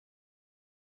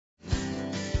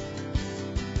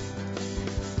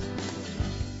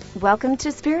Welcome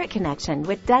to Spirit Connection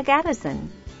with Doug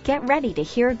Addison. Get ready to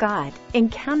hear God,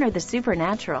 encounter the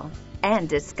supernatural, and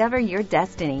discover your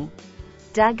destiny.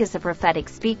 Doug is a prophetic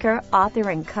speaker, author,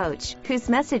 and coach whose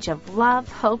message of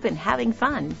love, hope, and having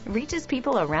fun reaches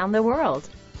people around the world.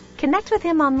 Connect with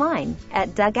him online at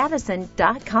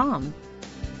DougAddison.com.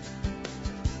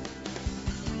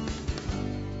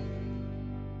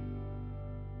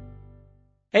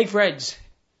 Hey friends,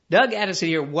 Doug Addison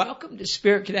here. Welcome to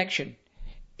Spirit Connection.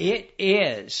 It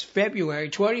is February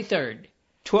 23rd,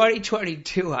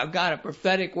 2022. I've got a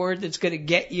prophetic word that's going to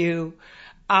get you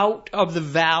out of the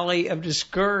valley of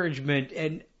discouragement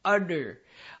and under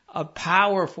a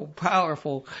powerful,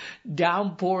 powerful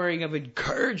downpouring of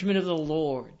encouragement of the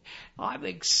Lord. I'm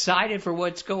excited for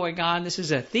what's going on. This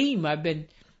is a theme I've been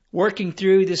working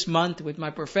through this month with my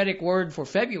prophetic word for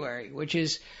February, which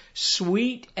is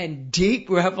sweet and deep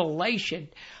revelation.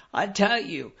 I tell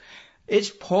you,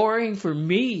 it's pouring for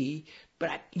me,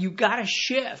 but you got to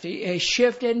shift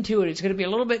into it. It's going to be a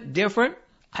little bit different.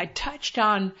 I touched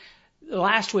on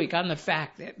last week on the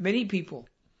fact that many people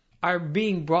are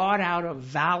being brought out of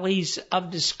valleys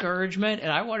of discouragement, and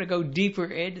I want to go deeper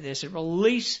into this and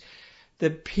release the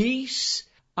peace.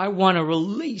 I want to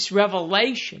release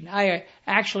revelation. I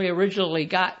actually originally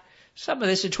got some of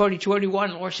this in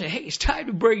 2021. The Lord said, hey, it's time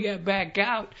to bring that back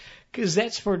out because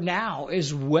that's for now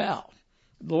as well.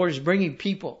 The Lord is bringing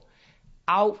people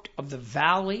out of the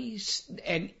valleys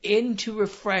and into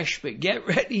refreshment. Get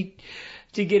ready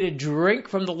to get a drink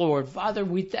from the Lord. Father,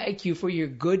 we thank you for your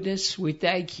goodness. We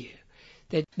thank you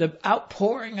that the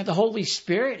outpouring of the Holy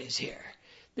Spirit is here.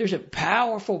 There's a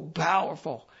powerful,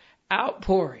 powerful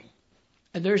outpouring.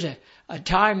 And there's a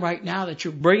time right now that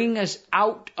you're bringing us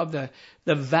out of the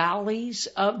valleys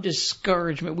of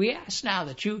discouragement. We ask now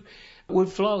that you would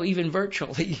flow even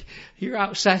virtually. You're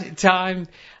outside of time,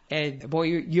 and boy,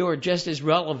 you're just as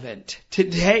relevant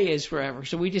today as forever.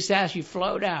 So we just ask you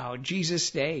flow now in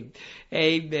Jesus' name.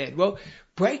 Amen. Well,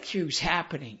 breakthrough's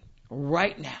happening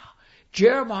right now.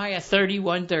 Jeremiah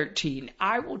 31:13.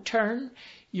 I will turn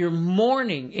your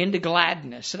mourning into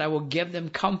gladness, and I will give them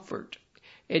comfort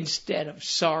instead of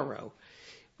sorrow.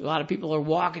 A lot of people are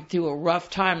walking through a rough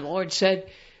time. The Lord said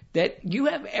that you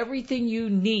have everything you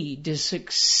need to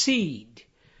succeed,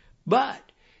 but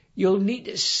you'll need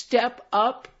to step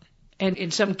up and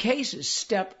in some cases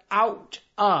step out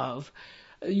of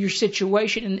your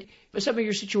situation. And some of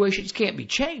your situations can't be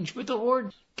changed, but the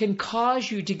Lord can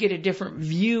cause you to get a different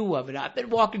view of it. I've been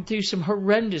walking through some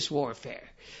horrendous warfare,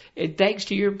 and thanks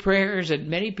to your prayers and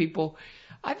many people,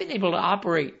 I've been able to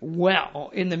operate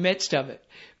well in the midst of it.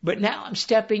 But now I'm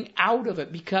stepping out of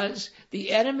it because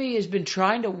the enemy has been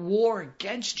trying to war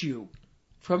against you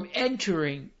from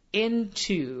entering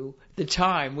into the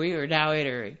time we are now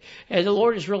entering. And the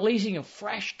Lord is releasing a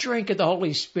fresh drink of the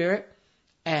Holy Spirit.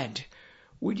 And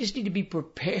we just need to be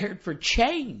prepared for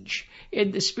change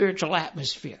in the spiritual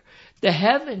atmosphere. The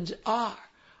heavens are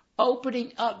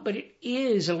opening up, but it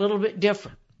is a little bit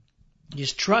different.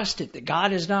 Just trust it, that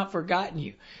God has not forgotten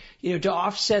you. You know, to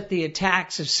offset the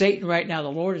attacks of Satan right now, the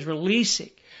Lord is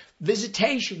releasing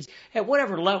visitations at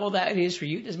whatever level that is for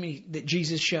you. It doesn't mean that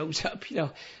Jesus shows up. You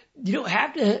know, you don't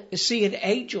have to see an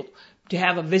angel to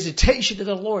have a visitation to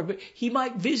the Lord, but he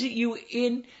might visit you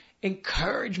in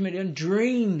encouragement, in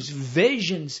dreams,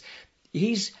 visions.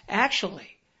 He's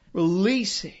actually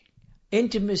releasing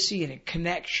intimacy and a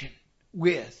connection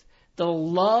with the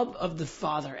love of the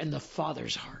Father and the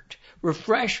Father's heart.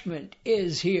 Refreshment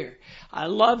is here. I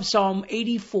love Psalm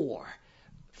 84,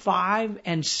 5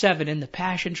 and 7 in the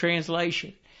Passion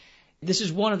Translation. This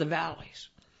is one of the valleys.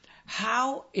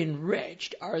 How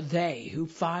enriched are they who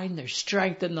find their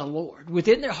strength in the Lord.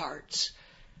 Within their hearts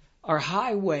are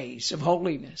highways of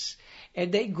holiness,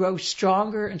 and they grow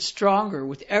stronger and stronger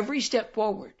with every step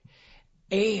forward.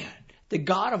 And the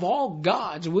God of all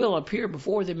gods will appear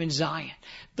before them in Zion.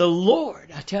 The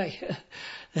Lord, I tell you,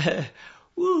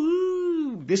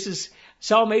 woo-hoo. This is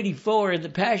Psalm 84 in the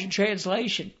Passion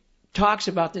Translation talks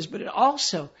about this, but it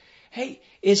also, hey,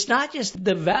 it's not just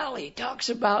the valley. It talks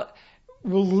about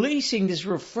releasing this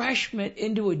refreshment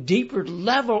into a deeper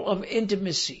level of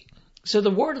intimacy. So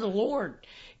the word of the Lord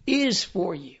is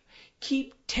for you.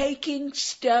 Keep taking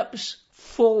steps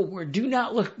forward. Do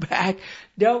not look back.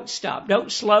 Don't stop.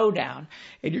 Don't slow down.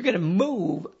 And you're going to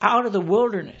move out of the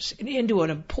wilderness and into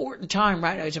an important time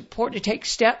right now. It's important to take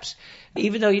steps,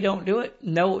 even though you don't do it.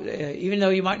 No, even though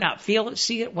you might not feel it,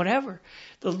 see it, whatever.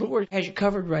 The Lord has you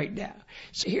covered right now.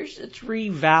 So here's the three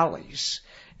valleys.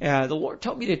 The Lord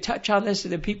told me to touch on this,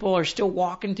 and the people are still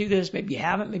walking through this. Maybe you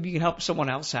haven't. Maybe you can help someone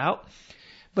else out.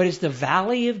 But it's the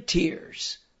valley of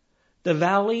tears, the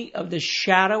valley of the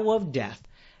shadow of death,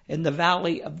 in the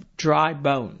valley of dry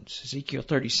bones, Ezekiel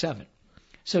 37.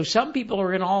 So some people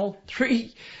are in all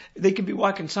three. They could be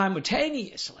walking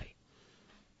simultaneously.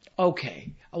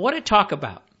 Okay, I want to talk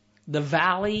about the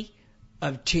valley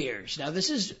of tears. Now, this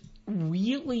is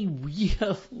really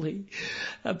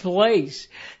a place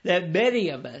that many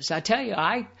of us, I tell you,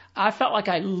 I felt like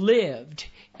I lived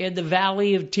in the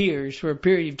valley of tears for a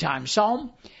period of time.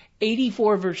 Psalm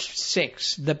 84 verse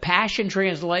 6, the Passion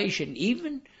Translation,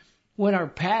 even when our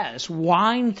paths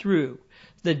wind through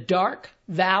the dark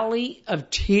valley of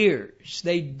tears,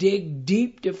 they dig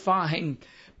deep to find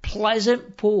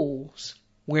pleasant pools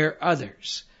where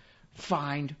others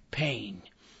find pain.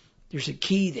 There's a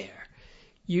key there.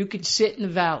 You can sit in the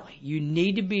valley. You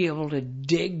need to be able to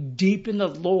dig deep in the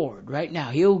Lord right now.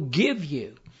 He'll give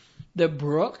you the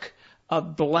brook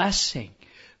of blessing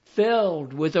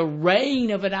filled with a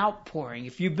rain of an outpouring.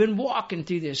 If you've been walking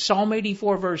through this, Psalm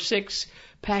 84 verse 6,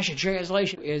 Passion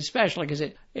Translation, especially because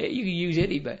you can use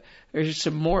any, but there's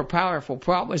some more powerful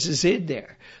promises in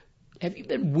there. Have you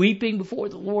been weeping before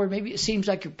the Lord? Maybe it seems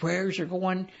like your prayers are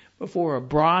going before a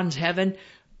bronze heaven,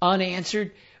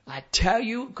 unanswered. I tell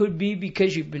you, it could be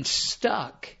because you've been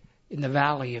stuck in the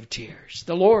valley of tears.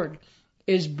 The Lord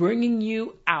is bringing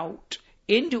you out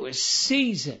into a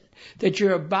season that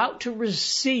you're about to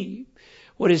receive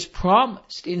what is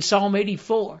promised in Psalm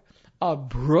 84, a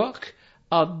brook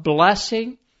of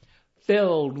blessing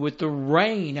filled with the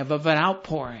rain of an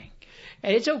outpouring.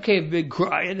 And it's okay if I've been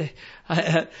crying.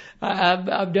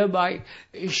 I've done my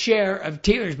share of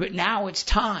tears, but now it's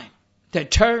time to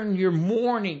turn your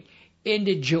mourning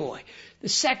into joy. The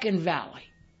second valley,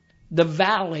 the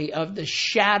valley of the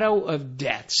shadow of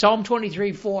death. Psalm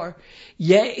 23:4,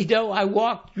 yea, though I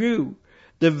walk through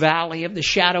the valley of the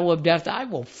shadow of death, I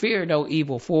will fear no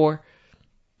evil, for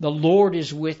the Lord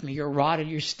is with me. Your rod and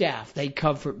your staff, they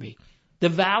comfort me. The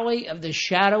valley of the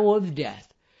shadow of death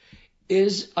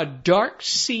is a dark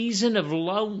season of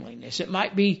loneliness. It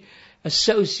might be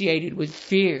associated with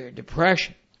fear,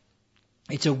 depression.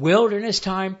 It's a wilderness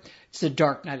time. It's the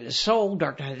dark night of the soul,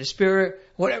 dark night of the spirit,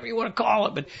 whatever you want to call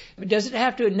it. But it doesn't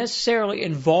have to necessarily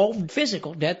involve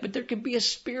physical death, but there could be a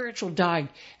spiritual dying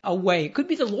away. It could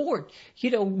be the Lord,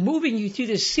 moving you through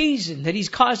this season that He's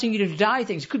causing you to die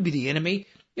things. It could be the enemy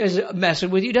is messing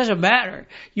with you. It doesn't matter.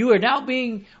 You are now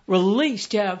being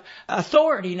released to have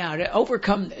authority now to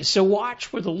overcome this. So watch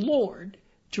for the Lord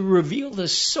to reveal the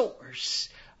source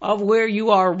of where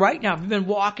you are right now. If you've been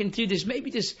walking through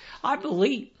this, I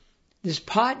believe this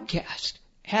podcast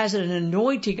has an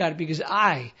anointing on it, because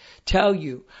I tell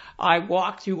you, I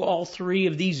walked through all three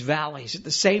of these valleys at the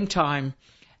same time,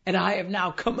 and I have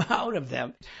now come out of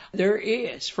them. There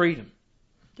is freedom.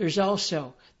 There's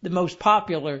also the most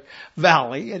popular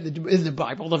valley in the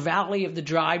Bible, the valley of the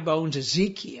dry bones,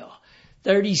 Ezekiel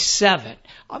 37.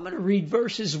 I'm going to read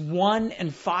verses 1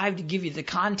 and 5 to give you the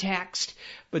context,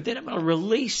 but then I'm going to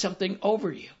release something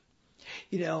over you.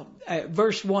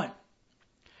 Verse 1.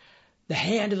 The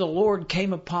hand of the Lord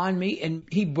came upon me, and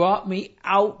He brought me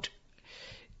out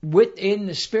within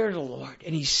the Spirit of the Lord,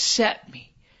 and He set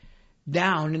me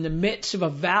down in the midst of a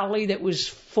valley that was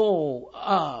full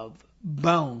of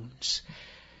bones.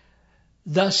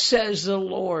 Thus says the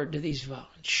Lord to these bones,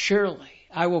 surely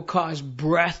I will cause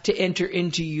breath to enter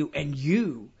into you, and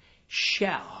you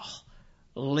shall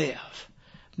live.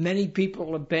 Many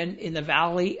people have been in the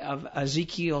valley of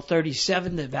Ezekiel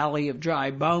 37, the valley of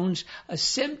dry bones. A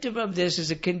symptom of this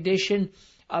is a condition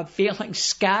of feeling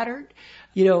scattered,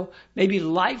 maybe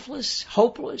lifeless,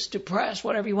 hopeless, depressed,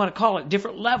 whatever you want to call it,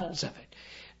 different levels of it.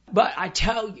 But I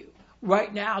tell you,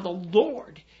 right now, the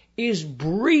Lord is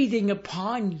breathing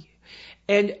upon you.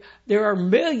 And there are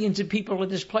millions of people in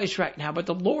this place right now, but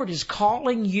the Lord is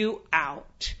calling you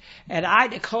out. And I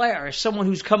declare, as someone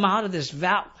who's come out of this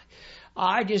valley,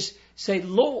 I just say,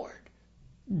 Lord,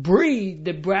 breathe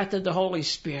the breath of the Holy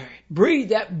Spirit. Breathe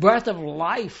that breath of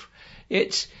life.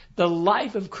 It's the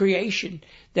life of creation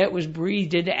that was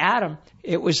breathed into Adam.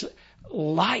 It was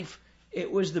life.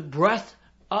 It was the breath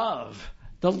of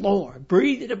the Lord.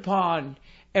 Breathe it upon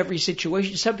every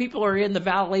situation. Some people are in the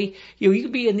valley. You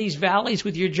can be in these valleys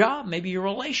with your job, maybe your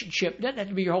relationship. It doesn't have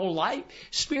to be your whole life.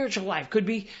 Spiritual life could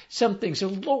be something. So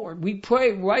Lord, we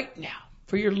pray right now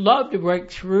for your love to break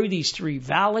through these three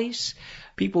valleys.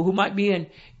 People who might be in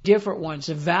different ones.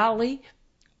 The valley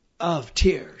of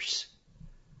tears,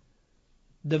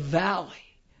 the valley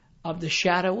of the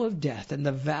shadow of death, and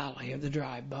the valley of the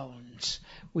dry bones.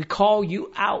 We call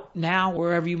you out now,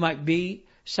 wherever you might be,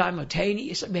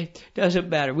 simultaneous. It doesn't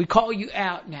matter. We call you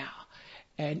out now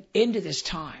and into this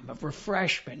time of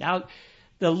refreshment. Now,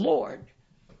 the Lord,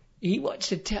 He wants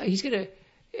to tell, He's going to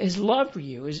His love for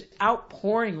you is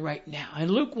outpouring right now. In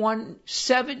Luke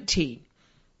 1:17,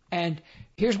 and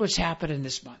here's what's happening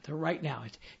this month, or right now.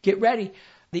 Get ready.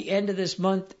 The end of this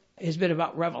month has been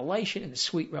about revelation and the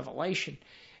sweet revelation.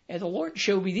 And the Lord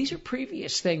showed me these are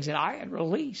previous things that I had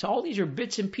released. All these are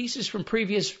bits and pieces from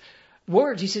previous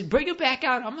words. He said, bring it back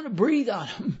out. I'm going to breathe on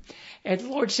them. And the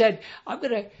Lord said, I'm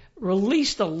going to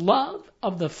release the love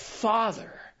of the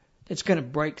Father that's going to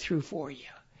break through for you.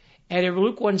 And in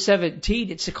Luke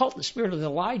 1:17, it's called the spirit of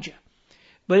Elijah.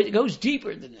 But it goes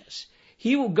deeper than this.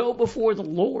 He will go before the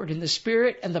Lord in the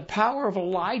spirit and the power of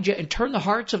Elijah and turn the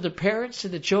hearts of the parents to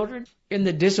the children and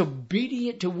the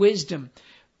disobedient to wisdom,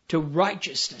 to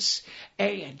righteousness.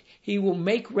 And he will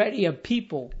make ready a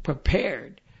people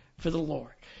prepared for the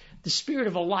Lord. The spirit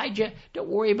of Elijah, don't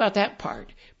worry about that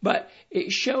part. But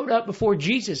it showed up before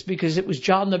Jesus because it was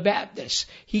John the Baptist.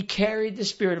 He carried the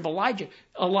spirit of Elijah.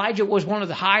 Elijah was one of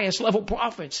the highest level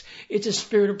prophets. It's a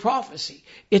spirit of prophecy.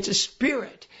 It's a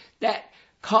spirit that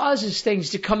causes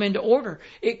things to come into order.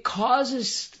 It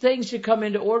causes things to come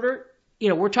into order. You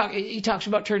know, he talks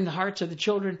about turning the hearts of the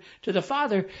children to the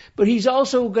Father, but he's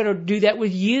also going to do that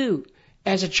with you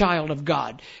as a child of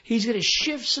God. He's going to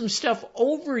shift some stuff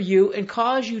over you and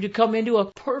cause you to come into a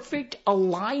perfect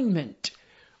alignment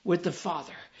with the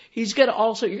Father. He's going to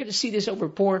also, you're going to see this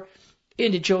overpour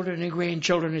into children and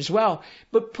grandchildren as well.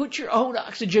 But put your own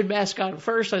oxygen mask on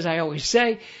first, as I always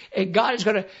say, and God is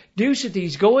going to do something.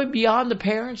 He's going beyond the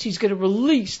parents. He's going to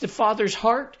release the Father's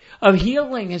heart of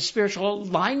healing and spiritual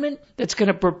alignment that's going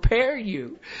to prepare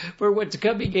you for what's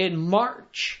coming in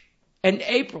March and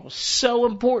April. So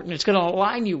important. It's going to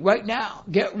align you right now.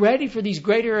 Get ready for these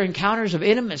greater encounters of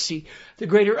intimacy, the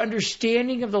greater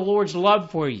understanding of the Lord's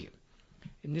love for you.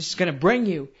 And this is going to bring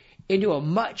you into a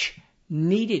much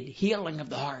needed healing of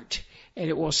the heart. And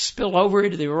it will spill over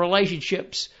into the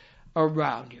relationships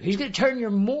around you. He's going to turn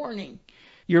your mourning.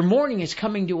 Your mourning is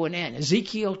coming to an end.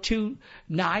 Ezekiel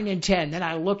 2:9-10. Then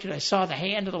I looked and I saw the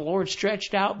hand of the Lord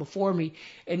stretched out before me,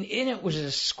 and in it was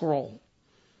a scroll.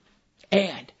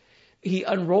 And he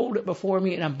unrolled it before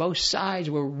me, and on both sides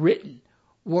were written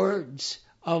words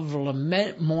of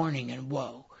lament, mourning, and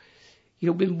woe.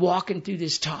 You've been walking through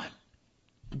this time,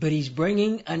 but he's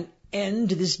bringing an end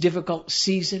to this difficult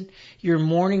season. Your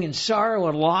mourning and sorrow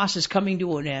and loss is coming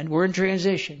to an end. We're in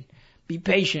transition. Be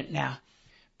patient now.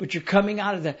 But you're coming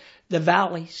out of the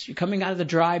valleys. You're coming out of the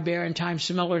dry, barren time,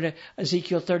 similar to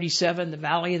Ezekiel 37, the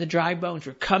valley of the dry bones.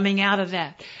 We're coming out of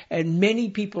that. And many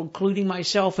people, including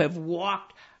myself, have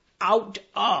walked out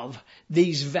of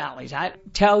these valleys. I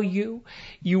tell you,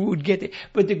 you would get it.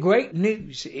 But the great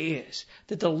news is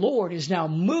that the Lord is now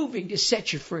moving to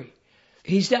set you free.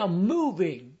 He's now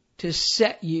moving to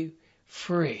set you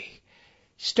free.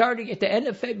 Starting at the end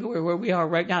of February, where we are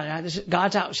right now,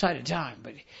 God's outside of time,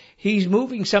 but he's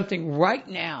moving something right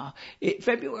now.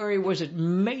 February was a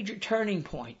major turning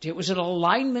point. It was an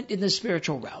alignment in the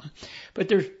spiritual realm. But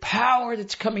there's power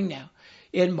that's coming now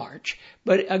in March.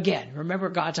 But again, remember,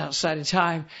 God's outside of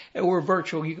time, and we're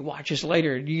virtual. You can watch us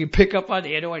later, and you can pick up on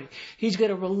the anointing. He's going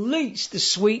to release the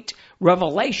sweet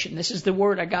revelation. This is the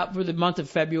word I got for the month of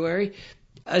February.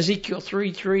 Ezekiel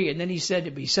 3:3, and then he said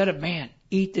to me, Son of man,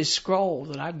 eat this scroll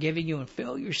that I'm giving you and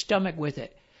fill your stomach with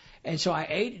it. And so I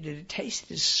ate it, and it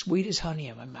tasted as sweet as honey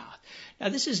in my mouth. Now,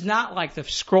 this is not like the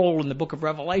scroll in the book of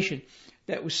Revelation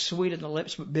that was sweet in the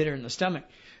lips but bitter in the stomach.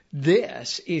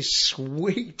 This is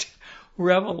sweet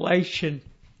revelation.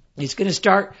 It's going to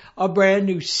start a brand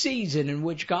new season in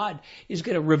which God is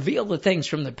going to reveal the things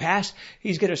from the past.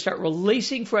 He's going to start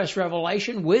releasing fresh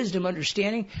revelation, wisdom,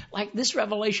 understanding, like this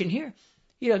revelation here.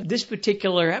 You know, this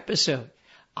particular episode,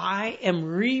 I am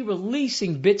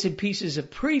re-releasing bits and pieces of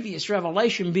previous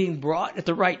revelation being brought at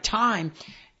the right time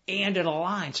and in a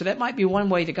line. So that might be one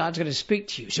way that God's going to speak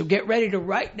to you. So get ready to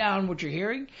write down what you're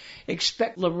hearing.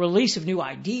 Expect the release of new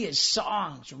ideas,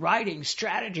 songs, writing,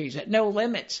 strategies at no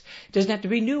limits. It doesn't have to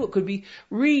be new. It could be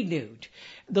renewed.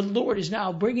 The Lord is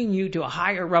now bringing you to a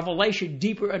higher revelation,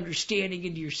 deeper understanding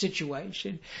into your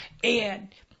situation. And,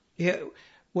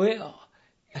 well,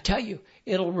 I tell you,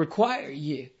 it'll require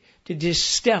you to just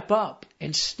step up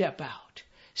and step out.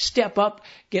 Step up,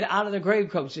 get out of the grave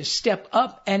clothes. Just step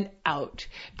up and out.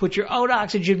 Put your own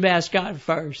oxygen mask on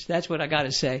first. That's what I got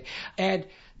to say. And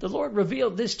the Lord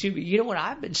revealed this to me. You know what?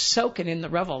 I've been soaking in the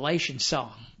Revelation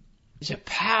song. It's a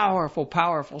powerful,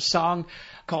 powerful song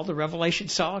called the Revelation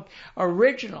Song.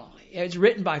 Originally, it's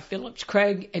written by Phillips,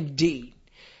 Craig, and Dean.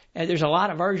 And there's a lot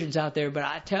of versions out there, but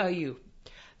I tell you,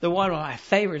 the one of my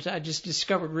favorites I just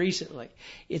discovered recently.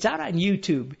 It's out on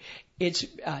YouTube. It's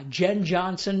Jen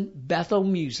Johnson, Bethel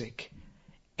Music.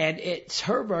 And it's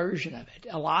her version of it,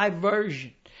 a live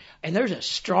version And there's a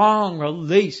strong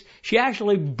release. She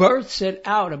actually births it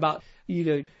out about,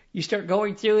 you start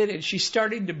going through it, and she's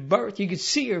starting to birth. You can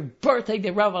see her birthing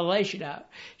the revelation out.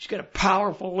 She's got a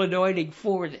powerful anointing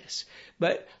for this.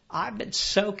 But I've been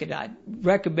soaking. I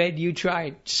recommend you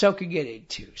try soaking it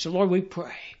into. So, Lord, we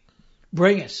pray.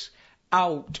 Bring us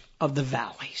out of the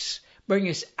valleys. Bring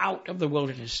us out of the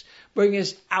wilderness. Bring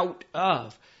us out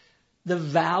of the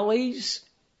valleys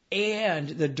and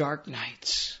the dark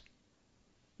nights.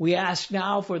 We ask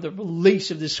now for the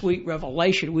release of the sweet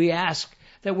revelation. We ask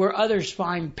that where others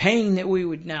find pain, that we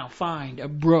would now find a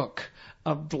brook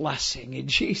of blessing in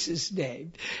Jesus'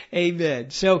 name.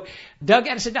 Amen. So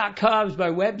DougAddison.com is my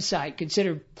website.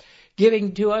 Consider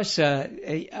giving to us,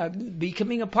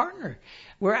 becoming a partner.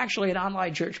 We're actually an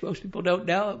online church. Most people don't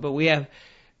know it, but we've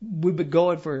been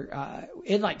going for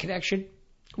Inlight Connection.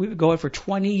 We've been going for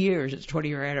 20 years. It's a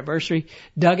 20-year anniversary.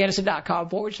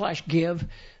 DougAddison.com/give.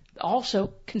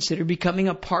 Also, consider becoming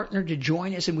a partner to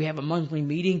join us, and we have a monthly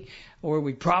meeting where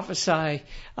we prophesy,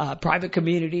 private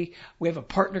community. We have a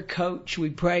partner coach.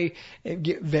 We pray and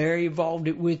get very involved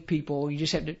with people. You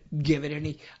just have to give it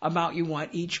any amount you want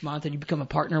each month, and you become a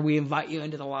partner. We invite you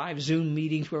into the live Zoom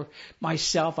meetings where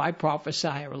I prophesy,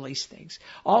 I release things.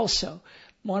 Also,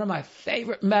 one of my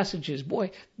favorite messages,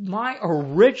 my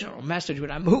original message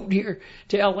when I moved here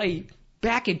to LA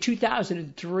back in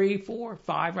 2003, 4,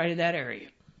 5, right in that area,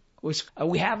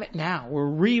 we have it now. We're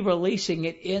re-releasing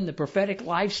it in the Prophetic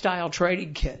Lifestyle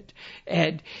Training Kit.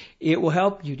 And it will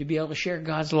help you to be able to share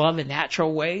God's love in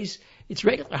natural ways. It's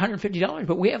regularly $150,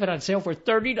 but we have it on sale for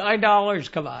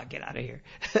 $39. Come on, get out of here.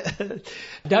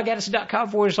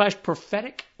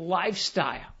 DougAddison.com/prophetic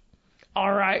lifestyle.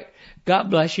 All right.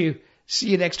 God bless you. See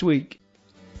you next week.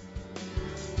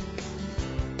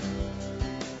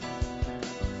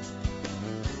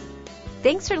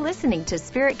 Thanks for listening to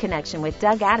Spirit Connection with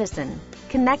Doug Addison.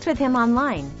 Connect with him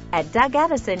online at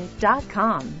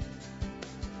DougAddison.com.